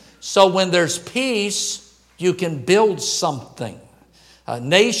So when there's peace, you can build something.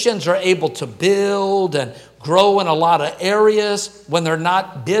 Nations are able to build and grow in a lot of areas when they're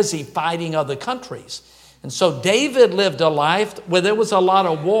not busy fighting other countries. And so David lived a life where there was a lot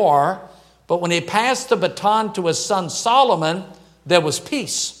of war, but when he passed the baton to his son Solomon, there was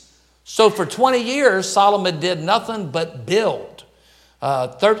peace. So for 20 years, Solomon did nothing but build.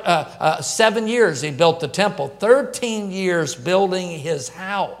 7 years he built the temple, 13 years building his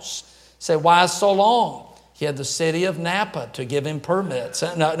house. Say, why so long? He had the city of Napa to give him permits.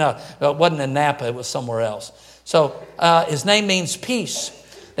 No, it wasn't in Napa, it was somewhere else. So his name means peace.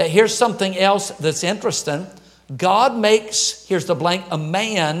 Now, here's something else that's interesting. God makes, here's the blank, a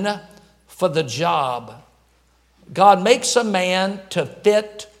man for the job. God makes a man to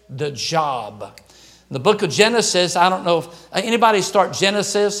fit the job. In the book of Genesis, I don't know if anybody start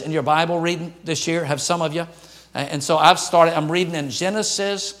Genesis in your Bible reading this year, have some of you? And so I'm reading in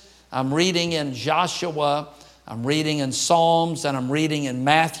Genesis, I'm reading in Joshua, I'm reading in Psalms, and I'm reading in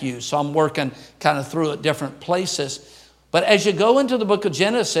Matthew. So I'm working kind of through at different places. But as you go into the book of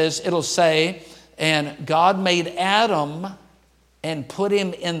Genesis, it'll say, and God made Adam and put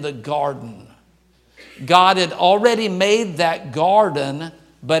him in the garden. God had already made that garden,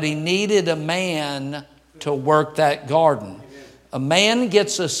 but he needed a man to work that garden. A man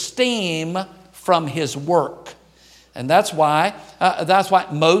gets esteem from his work. And that's why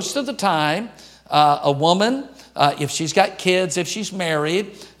most of the time, a woman, if she's got kids, if she's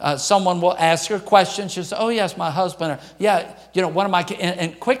married, someone will ask her questions. She'll say, oh, yes, my husband. Or, yeah, one of my kids.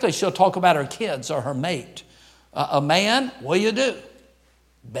 And quickly she'll talk about her kids or her mate. A man, what do you do?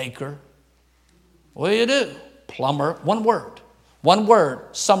 Baker. What do you do? Plumber. One word. One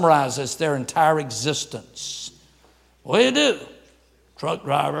word summarizes their entire existence. What do you do? Truck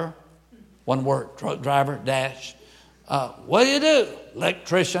driver. One word. Truck driver, dash. What do you do?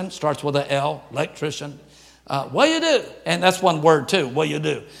 Electrician, starts with an L, electrician. What do you do? And that's one word too, what do you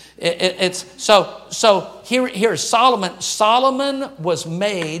do? So here's Solomon. Solomon was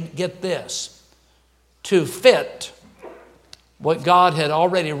made, get this, to fit what God had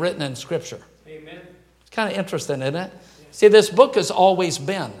already written in Scripture. Amen. It's kind of interesting, isn't it? See, this book has always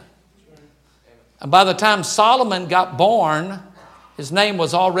been. And by the time Solomon got born, his name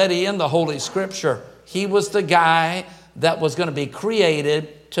was already in the Holy Scripture. He was the guy that was going to be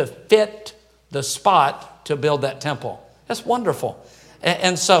created to fit the spot to build that temple. That's wonderful.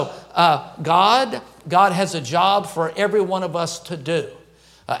 And so God has a job for every one of us to do.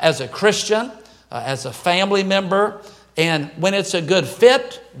 As a Christian, as a family member, and when it's a good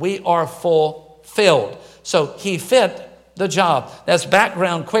fit, we are fulfilled. So he fit the job. That's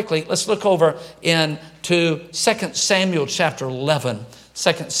background quickly. Let's look over into 2 Samuel chapter 11.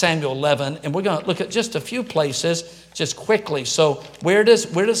 2 Samuel 11, and we're going to look at just a few places just quickly. So where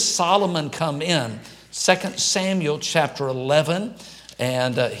does Solomon come in? 2 Samuel chapter 11,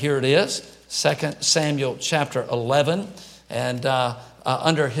 and here it is, 2 Samuel chapter 11. And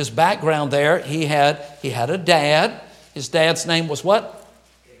under his background there, he had a dad. His dad's name was what?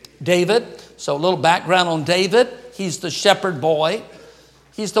 David. So a little background on David. He's the shepherd boy.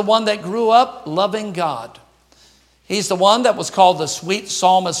 He's the one that grew up loving God. He's the one that was called the sweet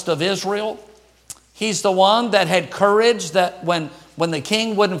psalmist of Israel. He's the one that had courage that when the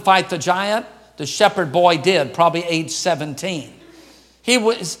king wouldn't fight the giant, the shepherd boy did, probably age 17. He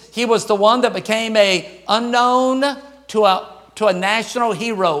was the one that became a unknown to a national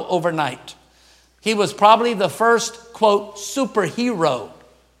hero overnight. He was probably the first, quote, superhero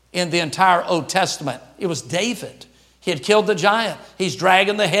in the entire Old Testament. It was David. He had killed the giant. He's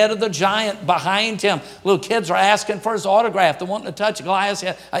dragging the head of the giant behind him. Little kids are asking for his autograph. They're wanting to touch Goliath's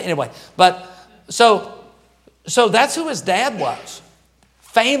head. Anyway, but so that's who his dad was.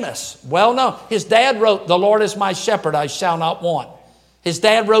 Famous, well known. His dad wrote, "The Lord is my shepherd, I shall not want." His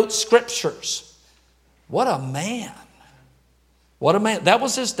dad wrote scriptures. What a man. What a man. That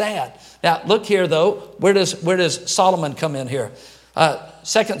was his dad. Now, look here, though. Where does Solomon come in here?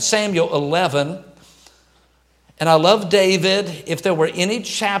 2 Samuel 11. And I love David. If there were any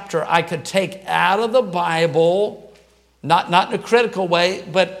chapter I could take out of the Bible, not in a critical way,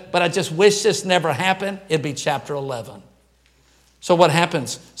 but I just wish this never happened, it'd be chapter 11. So what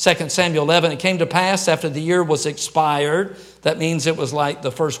happens? 2 Samuel 11, it came to pass after the year was expired. That means it was like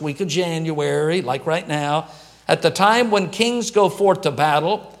the first week of January, like right now. At the time when kings go forth to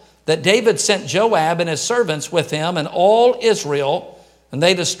battle, that David sent Joab and his servants with him and all Israel, and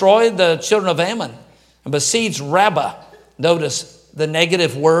they destroyed the children of Ammon and besieged Rabbah. Notice the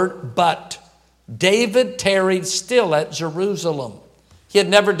negative word, but David tarried still at Jerusalem. He had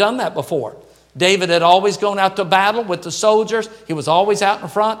never done that before. David had always gone out to battle with the soldiers. He was always out in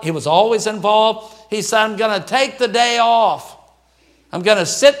front. He was always involved. He said, I'm going to take the day off. I'm going to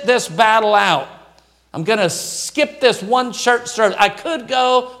sit this battle out. I'm going to skip this one church service. I could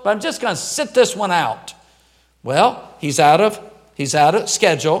go, but I'm just going to sit this one out. Well, he's out of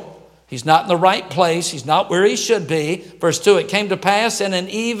schedule. He's not in the right place. He's not where he should be. Verse 2, it came to pass in an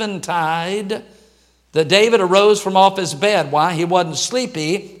eventide that David arose from off his bed. Why? He wasn't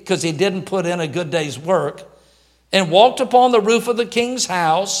sleepy because he didn't put in a good day's work. And walked upon the roof of the king's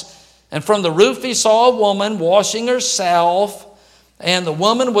house. And from the roof he saw a woman washing herself. And the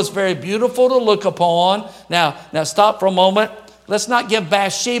woman was very beautiful to look upon. Now stop for a moment. Let's not give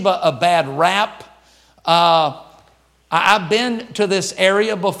Bathsheba a bad rap. I've been to this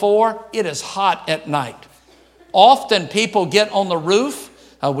area before. It is hot at night. Often people get on the roof.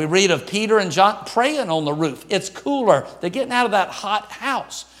 We read of Peter and John praying on the roof. It's cooler. They're getting out of that hot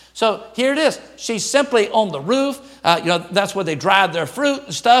house. So here it is. She's simply on the roof. That's where they dried their fruit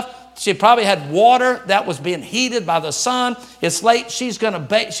and stuff. She probably had water that was being heated by the sun. It's late. She's going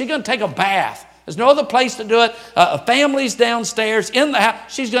to take a bath. There's no other place to do it. A family's downstairs in the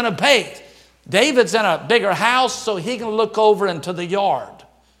house. She's going to bathe. David's in a bigger house, so he can look over into the yard.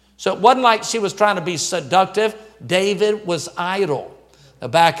 So it wasn't like she was trying to be seductive. David was idle. Now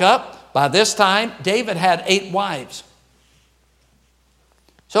back up. By this time, David had 8 wives.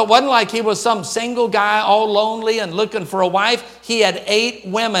 So it wasn't like he was some single guy all lonely and looking for a wife. He had 8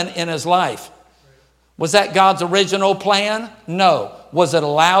 women in his life. Was that God's original plan? No. Was it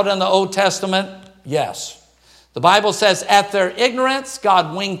allowed in the Old Testament? Yes. The Bible says at their ignorance,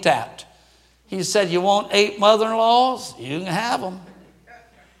 God winked at. He said, you want 8 mother-in-laws? You can have them.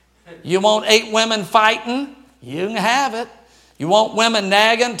 You want 8 women fighting? You can have it. You want women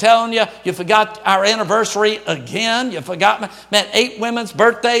nagging, telling you, you forgot our anniversary again. You forgot, man, 8 women's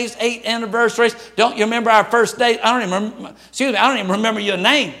birthdays, 8 anniversaries. Don't you remember our first date? I don't even remember your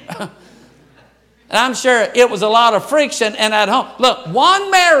name. And I'm sure it was a lot of friction and at home. Look,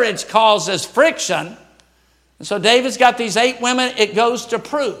 one marriage causes friction. And so David's got these 8 women. It goes to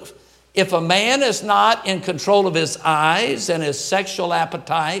prove if a man is not in control of his eyes and his sexual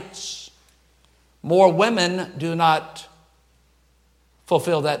appetites, more women do not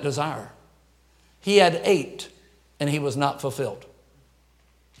fulfill that desire. He had 8 and he was not fulfilled.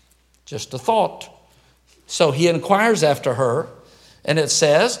 Just a thought. So he inquires after her, and it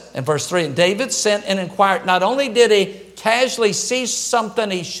says in verse 3, and David sent and inquired. Not only did he casually see something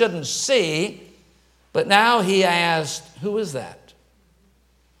he shouldn't see, but now he asked, who is that?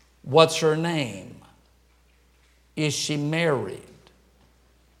 What's her name? Is she married?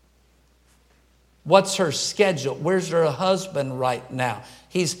 What's her schedule? Where's her husband right now?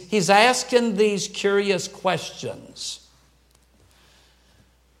 He's asking these curious questions.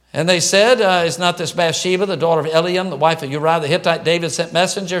 And they said, is not this Bathsheba, the daughter of Eliam, the wife of Uriah the Hittite? David sent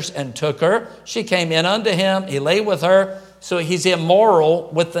messengers and took her. She came in unto him. He lay with her. So he's immoral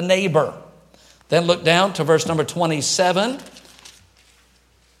with the neighbor. Then look down to verse number 27.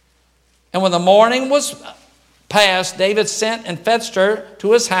 And when the morning was past, David sent and fetched her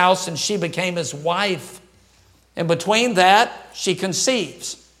to his house, and she became his wife. And between that, she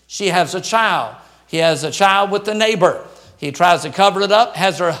conceives. She has a child. He has a child with the neighbor. He tries to cover it up,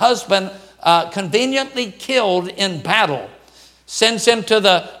 has her husband conveniently killed in battle. Sends him to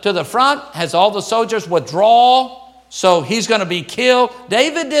the front, has all the soldiers withdraw, so he's going to be killed.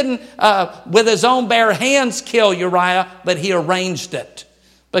 David didn't, with his own bare hands, kill Uriah, but he arranged it.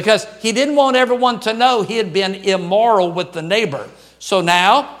 Because he didn't want everyone to know he had been immoral with the neighbor. So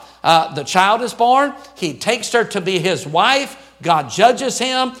now the child is born. He takes her to be his wife. God judges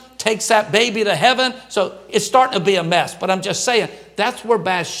him, takes that baby to heaven. So it's starting to be a mess. But I'm just saying, that's where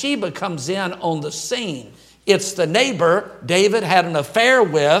Bathsheba comes in on the scene. It's the neighbor David had an affair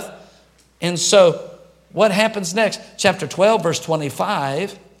with. And so what happens next? Chapter 12, verse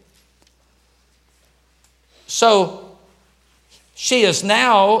 25. So she is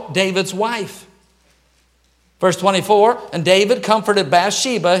now David's wife. Verse 24, and David comforted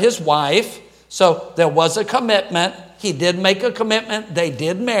Bathsheba, his wife. So there was a commitment. He did make a commitment. They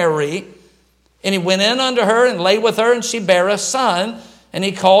did marry. And he went in unto her and lay with her, and she bare a son. And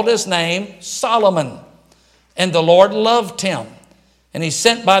he called his name Solomon. And the Lord loved him. And he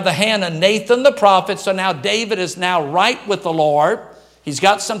sent by the hand of Nathan the prophet. So now David is now right with the Lord. He's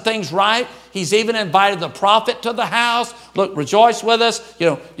got some things right. He's even invited the prophet to the house. Look, rejoice with us.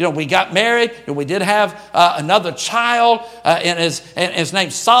 You know, we got married. And we did have another child, and his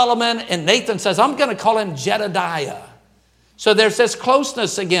name's Solomon. And Nathan says, I'm going to call him Jedediah. So there's this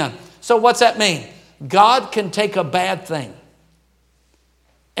closeness again. So what's that mean? God can take a bad thing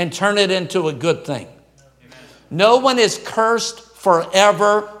and turn it into a good thing. No one is cursed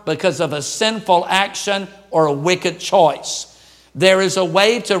forever because of a sinful action or a wicked choice. There is a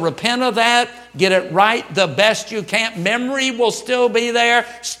way to repent of that, get it right the best you can. Memory will still be there,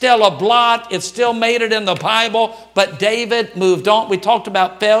 still a blot. It still made it in the Bible, but David moved on. We talked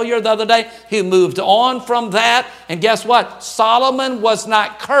about failure the other day. He moved on from that, and guess what? Solomon was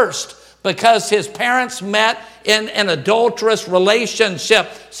not cursed because his parents met in an adulterous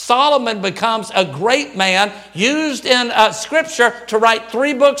relationship. Solomon becomes a great man used in Scripture to write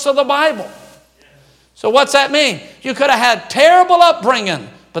 3 books of the Bible. So what's that mean? You could have had terrible upbringing,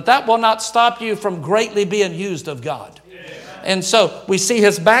 but that will not stop you from greatly being used of God. And so we see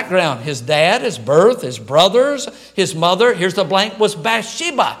his background, his dad, his birth, his brothers, his mother. Here's the blank, was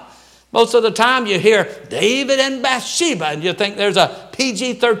Bathsheba. Most of the time you hear David and Bathsheba, and you think there's a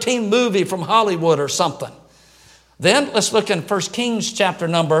PG-13 movie from Hollywood or something. Then let's look in 1 Kings chapter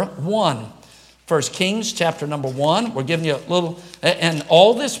number 1. 1 Kings chapter number 1. We're giving you a little, and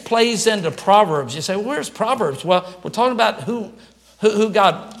all this plays into Proverbs. You say, well, where's Proverbs? Well, we're talking about who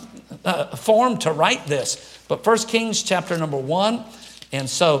God formed to write this. But 1 Kings chapter number 1. And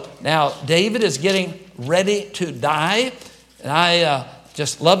so now David is getting ready to die. And I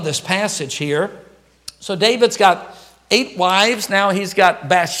just love this passage here. So David's got 8 wives. Now he's got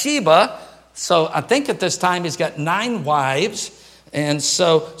Bathsheba. So I think at this time he's got 9 wives. And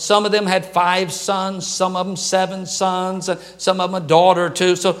so some of them had 5 sons, some of them 7 sons, and some of them a daughter or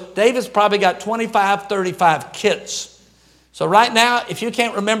 2. So David's probably got 25, 35 kids. So right now, if you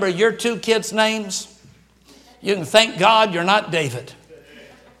can't remember your 2 kids' names, you can thank God you're not David.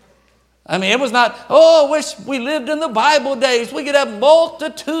 I mean, it was not, oh, I wish we lived in the Bible days. We could have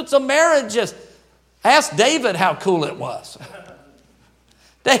multitudes of marriages. Ask David how cool it was.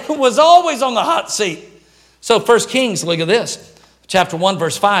 David was always on the hot seat. So 1 Kings, look at this. Chapter 1,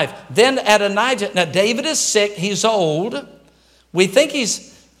 verse 5. Then Adonijah, now David is sick, he's old. We think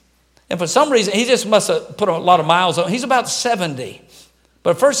and for some reason, he just must have put a lot of miles on. He's about 70.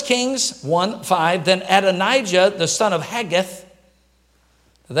 But 1 Kings 1, 5, then Adonijah, the son of Haggith,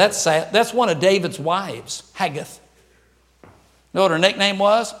 that's one of David's wives, Haggith. Know what her nickname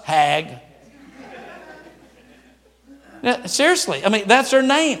was? Hag. Now, seriously, I mean, that's her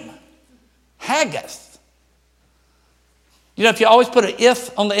name. Haggith. You know, if you always put an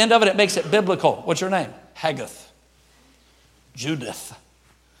if on the end of it, it makes it biblical. What's your name? Haggith. Judith.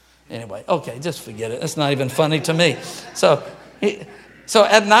 Anyway, okay, just forget it. It's not even funny to me. So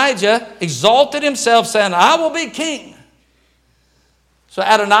Adonijah exalted himself, saying, I will be king. So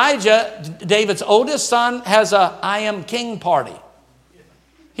Adonijah, David's oldest son, has a I am king party.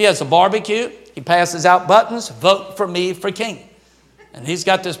 He has a barbecue. He passes out buttons, vote for me for king. And he's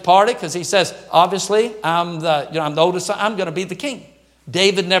got this party because he says, obviously, I'm the oldest son. I'm going to be the king.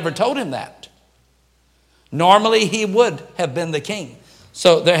 David never told him that. Normally, he would have been the king.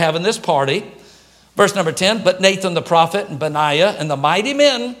 So they're having this party. Verse number 10, but Nathan the prophet and Benaiah and the mighty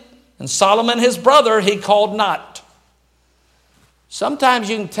men and Solomon his brother he called not. Sometimes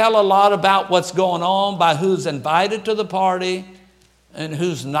you can tell a lot about what's going on by who's invited to the party and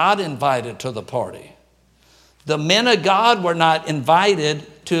who's not invited to the party. The men of God were not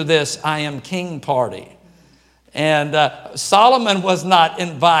invited to this I am king party. And Solomon was not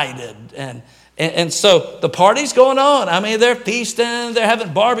invited. And so the party's going on. I mean, they're feasting, they're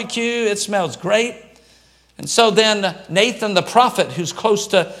having barbecue. It smells great. And so then Nathan the prophet, who's close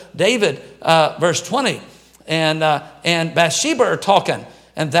to David, verse 20, and Bathsheba are talking.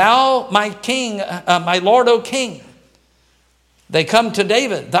 And thou, my king, my lord, O king. They come to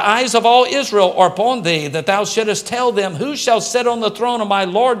David. The eyes of all Israel are upon thee, that thou shouldest tell them, who shall sit on the throne of my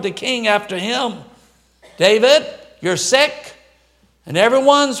Lord the king after him? David, you're sick, and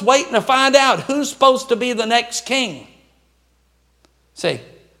everyone's waiting to find out who's supposed to be the next king. See,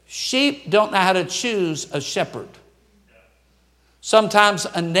 sheep don't know how to choose a shepherd. Sometimes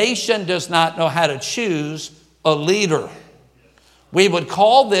a nation does not know how to choose a leader. We would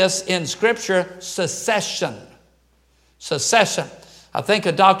call this in Scripture secession. Secession. I think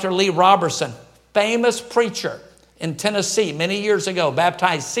of Dr. Lee Robertson, famous preacher in Tennessee many years ago,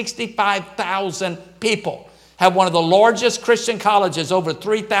 baptized 65,000 people, had one of the largest Christian colleges, over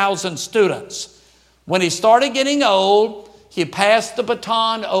 3,000 students. When he started getting old, he passed the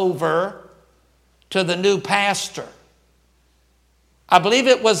baton over to the new pastor. I believe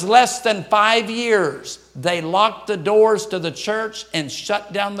it was less than 5 years. They locked the doors to the church and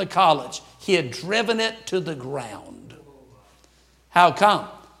shut down the college. He had driven it to the ground. How come?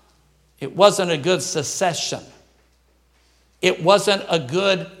 It wasn't a good succession. It wasn't a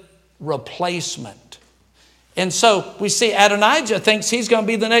good replacement. And so we see Adonijah thinks he's going to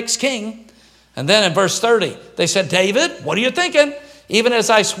be the next king. And then in verse 30, they said, David, what are you thinking? Even as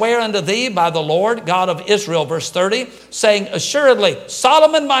I swear unto thee by the Lord God of Israel, verse 30, saying, assuredly,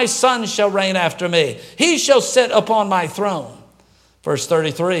 Solomon my son shall reign after me. He shall sit upon my throne. Verse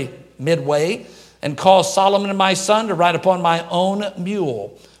 33, midway, and cause Solomon my son to ride upon my own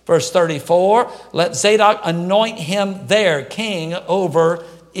mule. Verse 34, let Zadok anoint him there king over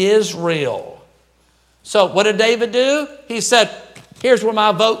Israel. So what did David do? He said, here's where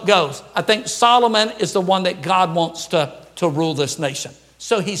my vote goes. I think Solomon is the one that God wants to rule this nation.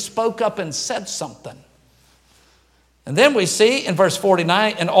 So he spoke up and said something. And then we see in verse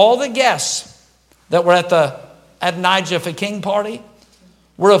 49, and all the guests that were at the Adonijah for king party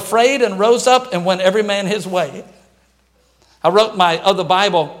were afraid and rose up and went every man his way. I wrote in my other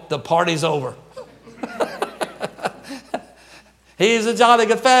Bible, the party's over. He's a jolly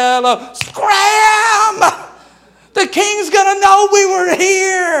good fellow. Scram! The king's going to know we were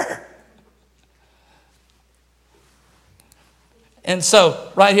here. And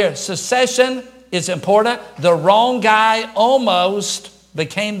so, right here, secession is important. The wrong guy almost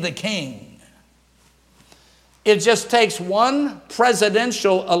became the king. It just takes one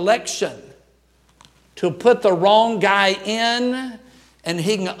presidential election to put the wrong guy in, and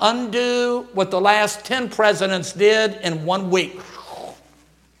he can undo what the last 10 presidents did in 1 week.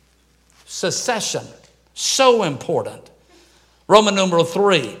 Secession, so important. Roman numeral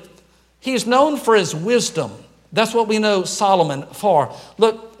 3. He's known for his wisdom. That's what we know Solomon for.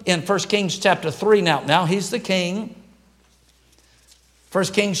 Look in 1 Kings chapter 3 now. Now he's the king. 1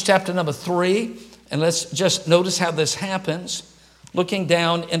 Kings chapter number 3. And let's just notice how this happens. Looking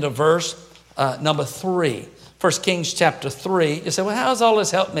down into verse number 3. 1 Kings chapter 3. You say, well, how does all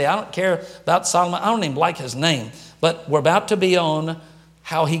this help me? I don't care about Solomon. I don't even like his name. But we're about to be on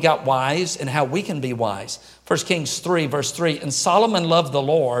how he got wise and how we can be wise. 1 Kings 3, verse 3. And Solomon loved the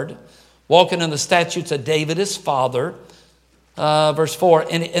Lord, walking in the statutes of David his father. Verse 4,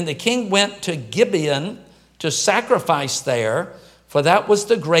 and the king went to Gibeon to sacrifice there, for that was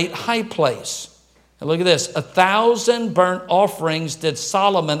the great high place. And look at this, 1,000 burnt offerings did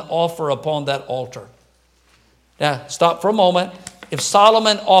Solomon offer upon that altar. Now, stop for a moment. If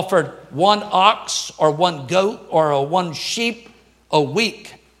Solomon offered 1 ox or 1 goat or 1 sheep a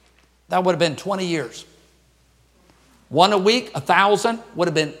week, that would have been 20 years. 1 a week, 1,000, would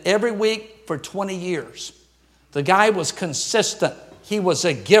have been every week for 20 years. The guy was consistent. He was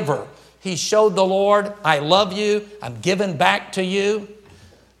a giver. He showed the Lord, I love you. I'm giving back to you.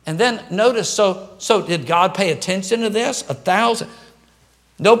 And then notice, so did God pay attention to this? 1,000.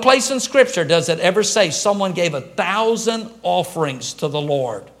 No place in Scripture does it ever say someone gave 1,000 offerings to the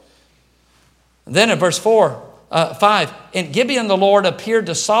Lord. And then in verse 5, in Gibeon the Lord appeared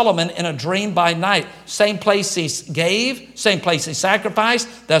to Solomon in a dream by night. Same place he gave, same place he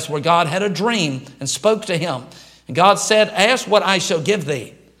sacrificed. That's where God had a dream and spoke to him. And God said, ask what I shall give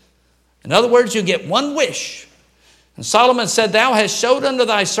thee. In other words, you get 1 wish. And Solomon said, thou hast showed unto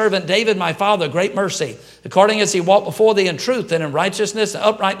thy servant David my father great mercy, according as he walked before thee in truth and in righteousness and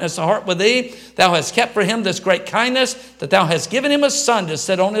uprightness of heart with thee. Thou hast kept for him this great kindness, that thou hast given him a son to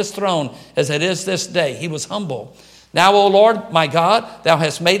sit on his throne, as it is this day. He was humble. Now, O Lord, my God, thou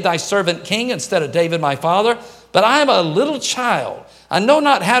hast made thy servant king instead of David my father. But I am a little child. I know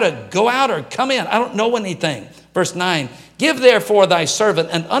not how to go out or come in. I don't know anything. Verse 9, give therefore thy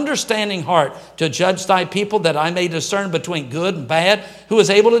servant an understanding heart to judge thy people, that I may discern between good and bad. Who is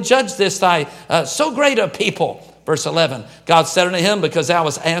able to judge this thy so great a people? Verse 11, God said unto him, because thou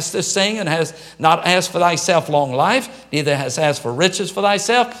hast asked this thing, and hast not asked for thyself long life, neither hast asked for riches for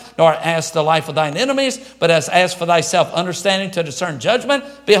thyself, nor asked the life of thine enemies, but hast asked for thyself understanding to discern judgment.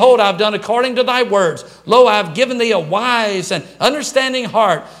 Behold, I have done according to thy words. Lo, I have given thee a wise and understanding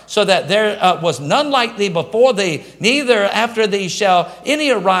heart, so that there was none like thee before thee, neither after thee shall any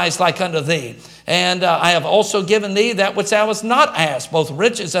arise like unto thee. And I have also given thee that which thou hast not asked, both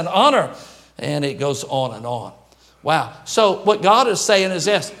riches and honor. And it goes on and on. Wow. So what God is saying is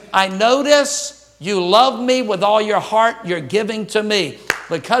this. I notice you love me with all your heart. You're giving to me.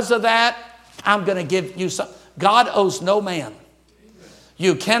 Because of that, I'm going to give you some. God owes no man.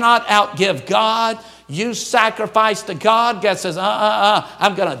 You cannot outgive God. You sacrifice to God. God says,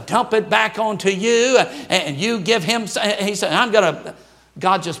 I'm going to dump it back onto you. And you give him. He said,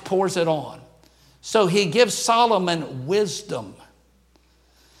 God just pours it on. So he gives Solomon wisdom.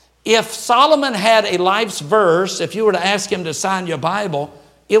 If Solomon had a life's verse, if you were to ask him to sign your Bible,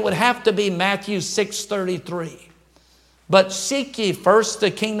 it would have to be Matthew 6:33. But seek ye first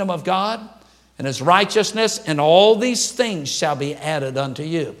the kingdom of God and his righteousness, and all these things shall be added unto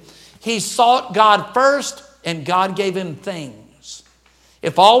you. He sought God first, and God gave him things.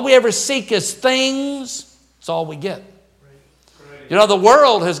 If all we ever seek is things, it's all we get. You know, the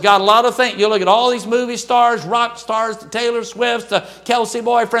world has got a lot of things. You look at all these movie stars, rock stars, the Taylor Swifts, the Kelsey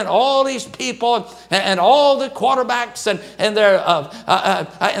boyfriend, all these people, and all the quarterbacks, and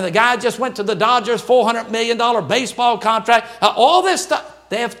the guy just went to the Dodgers, $400 million baseball contract. All this stuff,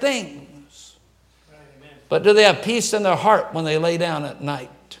 they have things. But do they have peace in their heart when they lay down at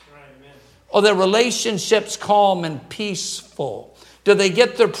night? Are their relationships calm and peaceful? Do they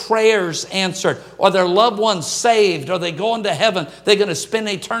get their prayers answered? Are their loved ones saved? Are they going to heaven? They're going to spend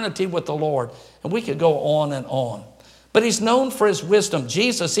eternity with the Lord. And we could go on and on. But he's known for his wisdom.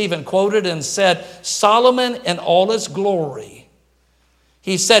 Jesus even quoted and said, Solomon in all his glory.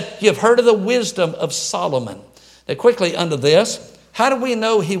 He said, you've heard of the wisdom of Solomon. Now quickly under this, how do we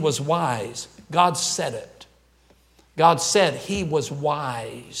know he was wise? God said it. God said he was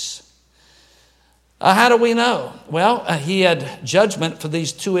wise. How do we know? Well, he had judgment for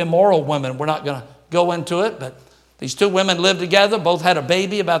these two immoral women. We're not going to go into it, but these two women lived together, both had a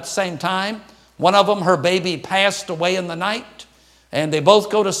baby about the same time. One of them, her baby passed away in the night, and they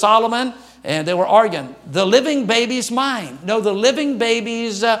both go to Solomon, and they were arguing. The living baby's mine. No, the living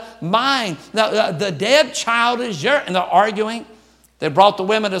baby's mine. Now, the dead child is yours. And they're arguing. They brought the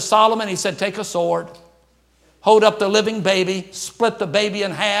women to Solomon. He said, take a sword. Hold up the living baby, split the baby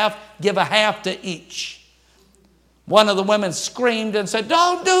in half, give a half to each. One of the women screamed and said,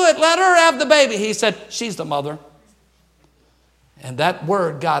 don't do it, let her have the baby. He said, she's the mother. And that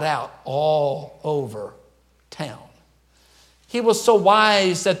word got out all over town. He was so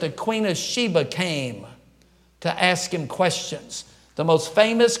wise that the Queen of Sheba came to ask him questions. The most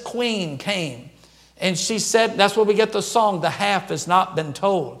famous queen came. And she said, that's where we get the song, the half has not been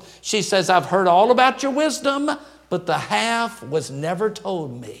told. She says, I've heard all about your wisdom, but the half was never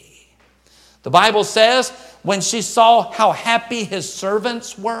told me. The Bible says, when she saw how happy his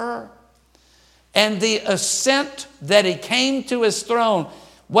servants were, and the ascent that he came to his throne,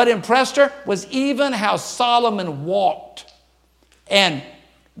 what impressed her was even how Solomon walked and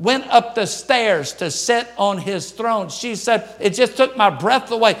went up the stairs to sit on his throne. She said, it just took my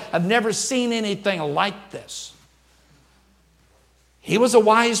breath away. I've never seen anything like this. He was a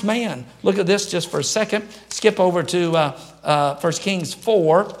wise man. Look at this just for a second. Skip over to 1 Kings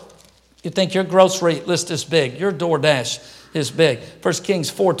 4. You think your grocery list is big. Your DoorDash is big. 1 Kings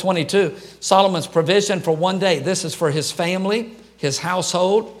 4:22. Solomon's provision for one day. This is for his family, his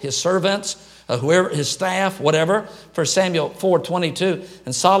household, his servants, whoever, his staff, whatever. 1 Samuel 4:22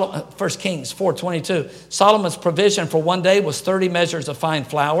 and 1 Kings 4:22. Solomon's provision for one day was 30 measures of fine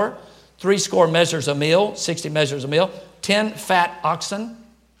flour, 60 measures of meal, 60 measures of meal, 10 fat oxen.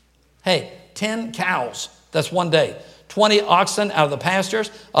 Hey, 10 cows. That's one day. 20 oxen out of the pastures,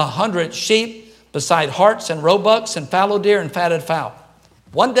 100 sheep, beside harts and roebucks and fallow deer and fatted fowl.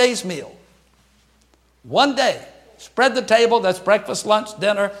 One day's meal. One day. Spread the table. That's breakfast, lunch,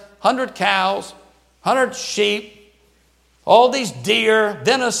 dinner. 100 cows, 100 sheep, all these deer,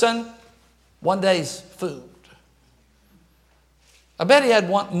 venison. One day's food. I bet he had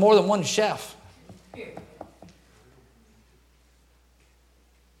more than one chef.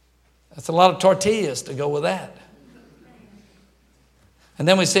 That's a lot of tortillas to go with that. And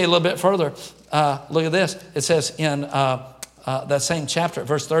then we see a little bit further. Look at this. It says in that same chapter,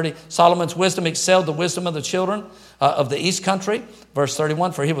 verse 30, Solomon's wisdom excelled the wisdom of the children of the east country. Verse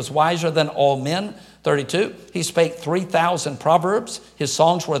 31, for he was wiser than all men. 32, he spake 3,000 proverbs. His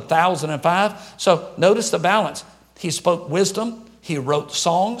songs were 1,005. So notice the balance. He spoke wisdom. He wrote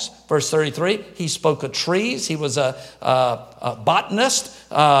songs. Verse 33, he spoke of trees. He was a botanist.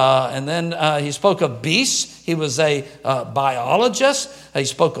 And then he spoke of beasts. He was a biologist. He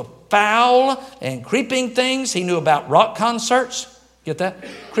spoke of fowl and creeping things. He knew about rock concerts. Get that?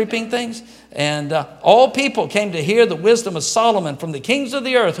 Creeping things. And all people came to hear the wisdom of Solomon from the kings of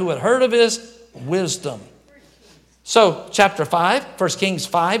the earth who had heard of his wisdom. So chapter 5, 1 Kings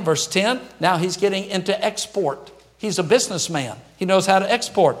 5, verse 10. Now he's getting into export. He's a businessman. He knows how to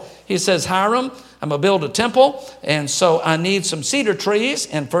export. He says, Hiram, I'm going to build a temple, and so I need some cedar trees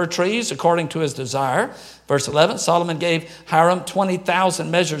and fir trees according to his desire. Verse 11, Solomon gave Hiram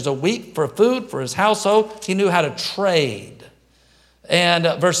 20,000 measures a week for food for his household. He knew how to trade.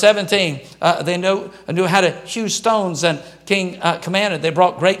 And verse 17, they knew how to hew stones, and king commanded. They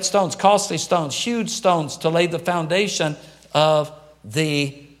brought great stones, costly stones, huge stones to lay the foundation of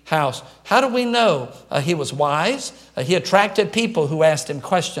the house. How do we know he was wise? He attracted people who asked him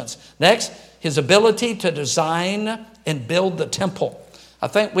questions. Next, his ability to design and build the temple. I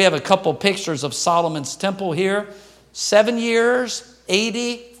think we have a couple pictures of Solomon's temple here. 7 years,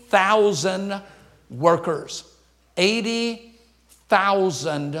 80,000 workers.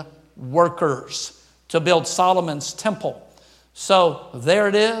 80,000 workers to build Solomon's temple. So there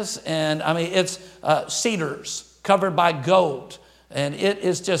it is. And I mean, it's cedars covered by gold. And it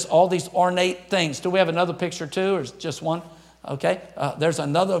is just all these ornate things. Do we have another picture too, or is it just one? Okay. There's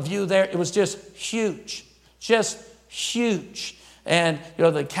another view there. It was just huge. Just huge. And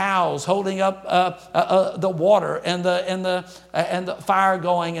the cows holding up the water and the fire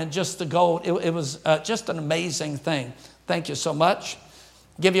going and just the gold. It was just an amazing thing. Thank you so much.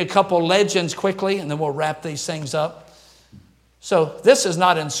 Give you a couple legends quickly, and then we'll wrap these things up. So this is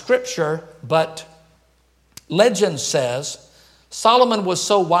not in Scripture, but legend says Solomon was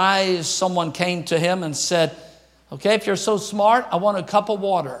so wise. Someone came to him and said, "Okay, if you're so smart, I want a cup of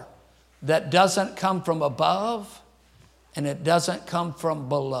water that doesn't come from above." And it doesn't come from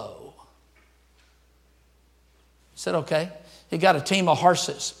below. He said, okay. He got a team of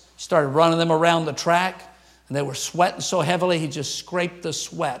horses. He started running them around the track. And they were sweating so heavily, he just scraped the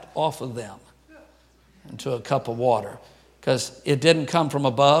sweat off of them into a cup of water. Because it didn't come from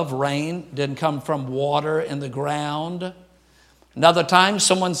above, rain. Didn't come from water in the ground. Another time,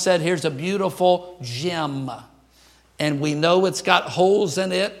 someone said, here's a beautiful gem. And we know it's got holes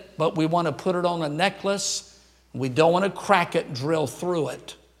in it, but we want to put it on a necklace. We don't want to crack it, drill through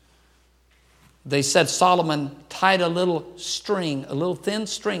it. They said Solomon tied a little string, a little thin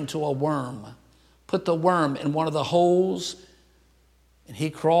string to a worm, put the worm in one of the holes, and he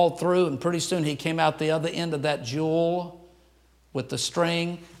crawled through, and pretty soon he came out the other end of that jewel with the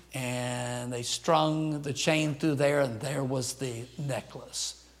string, and they strung the chain through there, and there was the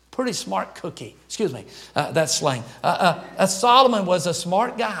necklace. Pretty smart cookie. Excuse me, that's slang. Solomon was a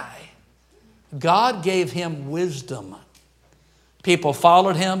smart guy. God gave him wisdom. People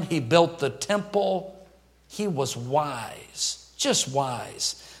followed him. He built the temple. He was wise, just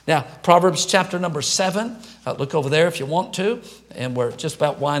wise. Now, Proverbs chapter number 7. Look over there if you want to. And we're just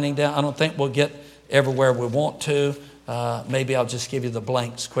about winding down. I don't think we'll get everywhere we want to. Maybe I'll just give you the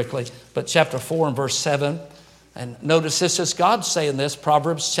blanks quickly. But chapter 4 and verse 7. And notice this is God saying this.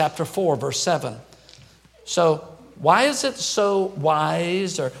 Proverbs chapter 4, verse 7. So, why is it so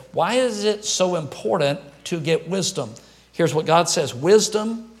wise, or why is it so important to get wisdom? Here's what God says.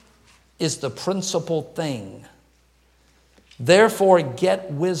 Wisdom is the principal thing. Therefore,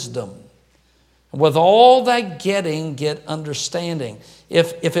 get wisdom. With all that getting, get understanding.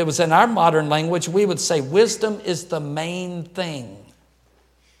 If it was in our modern language, we would say wisdom is the main thing.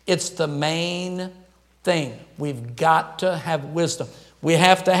 It's the main thing. We've got to have wisdom. We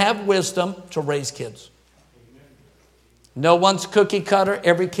have to have wisdom to raise kids. No one's cookie cutter.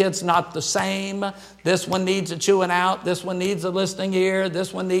 Every kid's not the same. This one needs a chewing out. This one needs a listening ear.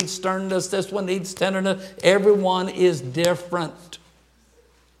 This one needs sternness. This one needs tenderness. Everyone is different.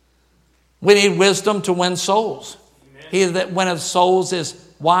 We need wisdom to win souls. Amen. He that winneth souls is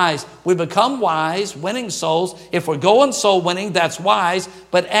wise. We become wise, winning souls. If we're going soul winning, that's wise.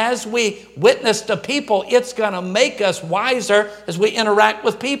 But as we witness to people, it's going to make us wiser as we interact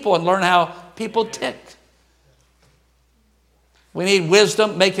with people and learn how people tick. We need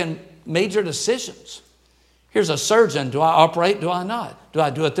wisdom making major decisions. Here's a surgeon. Do I operate? Do I not? Do I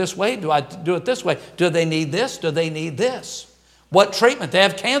do it this way? Do I do it this way? Do they need this? Do they need this? What treatment? They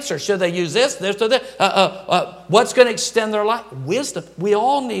have cancer. Should they use this or this? What's going to extend their life? Wisdom. We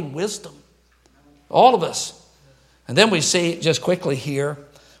all need wisdom. All of us. And then we see, just quickly here,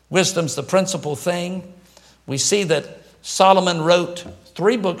 wisdom's the principal thing. We see that Solomon wrote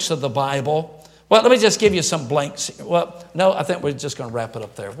 3 books of the Bible. Well, let me just give you some blanks. Well, no, I think we're just going to wrap it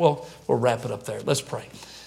up there. We'll wrap it up there. Let's pray.